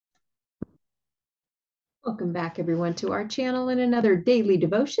Welcome back, everyone, to our channel and another daily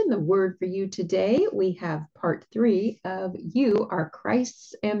devotion. The word for you today, we have part 3 of You Are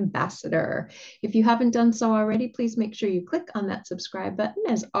Christ's Ambassador. If you haven't done so already, please make sure you click on that subscribe button.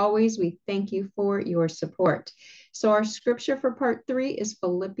 As always, we thank you for your support. So our scripture for part 3 is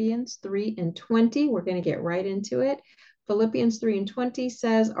Philippians 3:20. We're going to get right into it. Philippians 3:20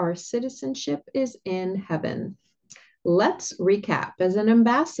 says, Our citizenship is in heaven. Let's recap. As an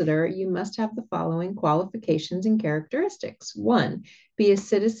ambassador, you must have the following qualifications and characteristics. 1, be a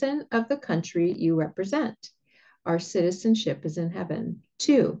citizen of the country you represent. Our citizenship is in heaven.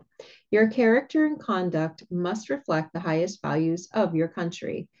 2, your character and conduct must reflect the highest values of your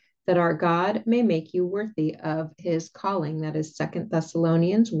country, that our God may make you worthy of his calling. That is 2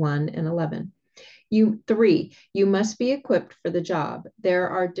 Thessalonians 1:11. You must be equipped for the job. There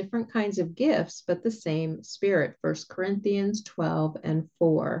are different kinds of gifts, but the same spirit. 1 Corinthians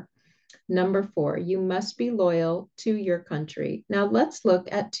 12:4. Number 4, you must be loyal to your country. Now let's look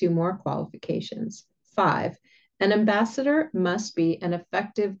at 2 more qualifications. 5, an ambassador must be an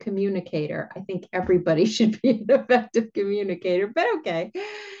effective communicator. I think everybody should be an effective communicator, but okay.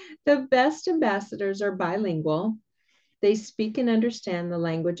 The best ambassadors are bilingual. They speak and understand the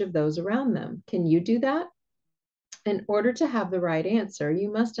language of those around them. Can you do that? In order to have the right answer,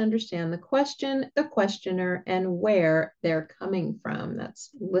 you must understand the question, the questioner, and where they're coming from.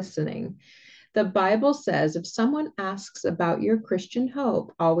 That's listening. The Bible says if someone asks about your Christian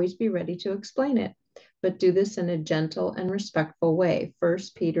hope, always be ready to explain it, but do this in a gentle and respectful way.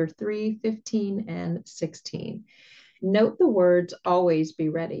 1 Peter 3:15 and 16. Note the words always be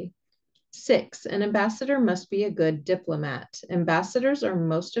ready. 6, an ambassador must be a good diplomat. Ambassadors are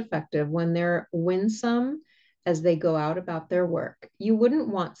most effective when they're winsome as they go out about their work. You wouldn't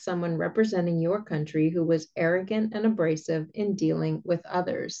want someone representing your country who was arrogant and abrasive in dealing with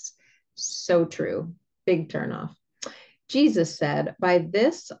others. So true. Big turnoff. Jesus said, By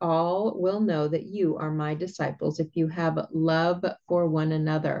this all will know that you are my disciples if you have love for one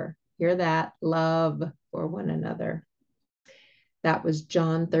another. Hear that? Love for one another. That was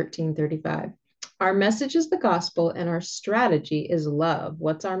John 13:35. Our message is the gospel and our strategy is love.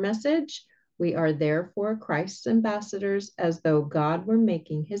 What's our message? We are therefore Christ's ambassadors as though God were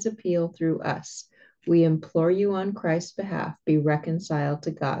making his appeal through us. We implore you on Christ's behalf, be reconciled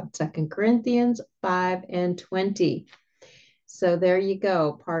to God. 2 Corinthians 5:20. So there you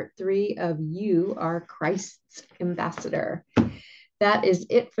go. Part 3 of You Are Christ's Ambassador. That is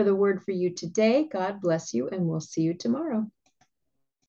it for the word for you today. God bless you, and we'll see you tomorrow.